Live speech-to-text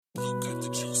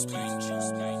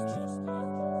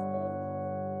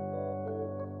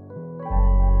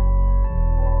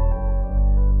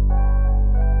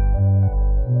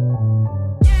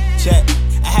Check.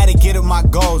 I had to get at my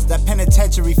goals, that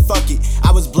penitentiary, fuck it.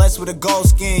 I was blessed with a gold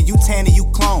skin, you tan and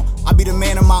you clone. I be the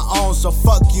man of my own, so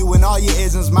fuck you and all your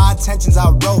isms. My intentions I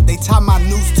wrote, they tie my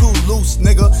noose too loose,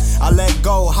 nigga. I let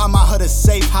go, how my hood a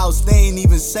safe house. They ain't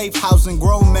even safe housing,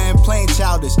 grown man playing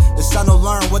childish. The son will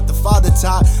learn what the father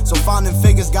taught, so finding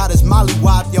figures got us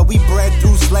mollywopped. Yo, we bred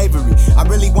through slavery. I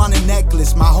really want a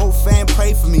necklace, my whole fam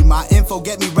pray for me. My info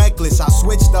get me reckless, I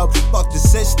switched up, fuck the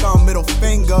system, middle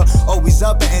finger. Always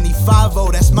up at any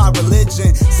 5-0, that's my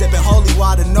religion. Sipping holy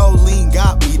water, no lean,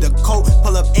 got me. The coat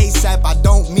pull up ASAP, I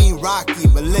don't mean Rocky,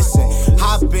 but listen.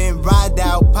 Hop in, ride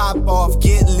out, pop off,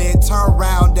 get lit, turn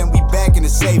around, then we back in the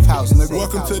safe house.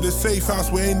 Welcome to the safe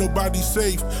house where ain't nobody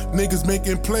safe. Niggas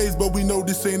making plays, but we know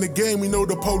this ain't a game. We know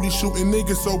the police shooting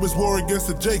niggas, so it's war against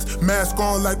the jakes. Mask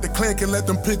on like the clank and let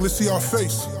them piglets see our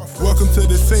face. Welcome to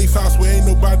the safe house where ain't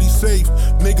nobody safe.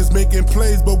 Niggas making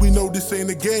plays, but we know this ain't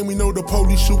a game. We know the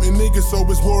police shooting niggas, so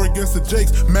it's war against the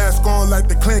jakes. Mask on like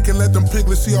the clank and let them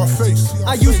piglets see our face.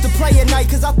 I used to pray at night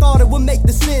cause I thought it would make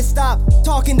the sin stop.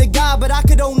 Talking to God, but I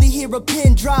could only hear a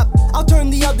pin drop. I'll turn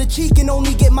the other cheek and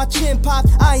only get my chin popped.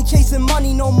 I ain't chasing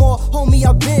money no more, homie,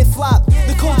 I been flopped.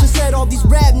 The culture said all these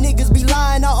rap niggas be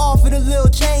lying. I offered a little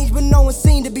change, but no one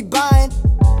seemed to be buying.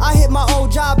 I hit my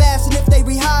old job asking if they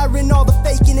rehiring. All the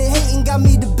faking and hating got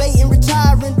me debating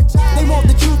retiring. They want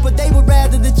the truth, but they would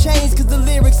rather the change, cause the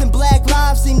lyrics and black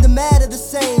lives seem to matter the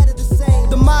same.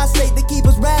 The mind state that keep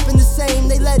us rapping the same.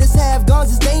 They let us have guns,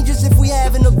 it's dangerous if we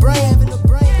having a brain.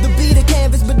 The beat a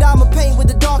canvas, but I'ma paint with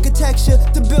a darker texture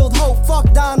to build hope.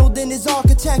 Fuck Donald and his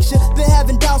architecture. Been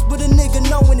having doubts, but a nigga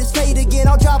knowing it's fate again.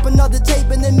 I'll drop another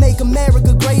tape and then make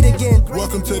America great again.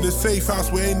 Welcome to the safe house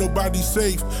where ain't nobody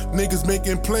safe. Niggas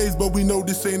making plays, but we know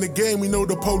this ain't a game. We know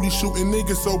the police shooting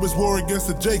niggas, so it's war against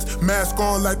the jakes. Mask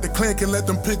on like the clank and let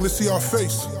them piglets see our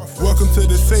face. Welcome to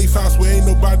the safe house where ain't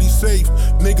nobody safe.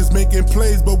 Niggas making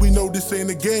plays, but we know this ain't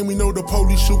a game. We know the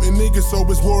police shooting niggas, so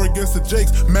it's war against the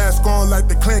jakes. Mask on like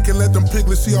the clank and let them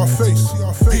piglets see our face.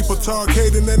 People talk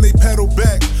hating and they pedal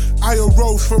back. I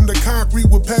arose from the concrete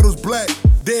with pedals black.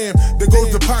 Damn, there goes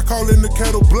the pot calling the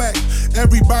kettle black.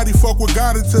 Everybody fuck with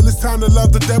God until it's time to love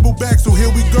the devil back. So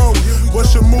here we go.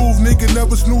 What's your move, nigga?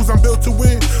 Never snooze. I'm built to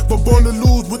win, but born to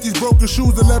lose with these broken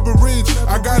shoes and leverage.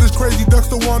 I got this crazy ducks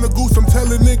to want a goose. I'm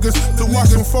telling niggas to watch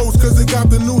some folks, cause they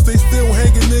got the news. They still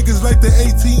hanging niggas like the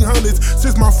 1800s.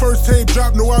 Since my first tape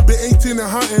dropped, no, I've been 18 and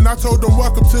hunting. I told them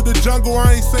welcome to the jungle,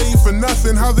 I ain't saying for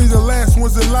nothing. How they the last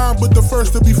ones in line, but the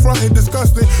first to be frontin'.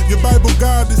 Disgusting. Your Bible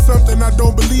God is something I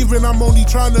don't believe in. I'm only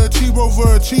trying to achieve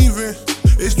over achieving.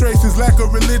 It's traces lack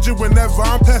of religion. Whenever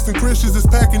I'm passing Christians, it's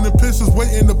packing the pistols,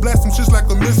 waiting to blast them just like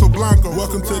a missile. Blanco.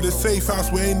 Welcome to the safe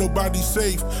house where ain't nobody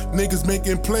safe. Niggas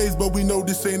making plays, but we know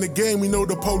this ain't a game. We know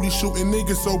the police shooting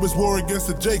niggas, so it's war against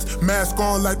the jakes. Mask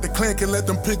on like the clank and let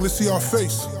them piglets see our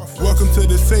face. Welcome to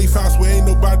the safe house where ain't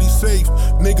nobody safe.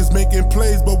 Niggas making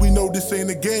plays, but we know this ain't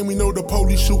a game. We know the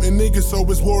police shooting niggas, so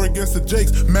it's war against the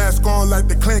jakes. Mask on like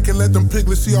the clank and let them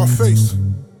piglets see our face.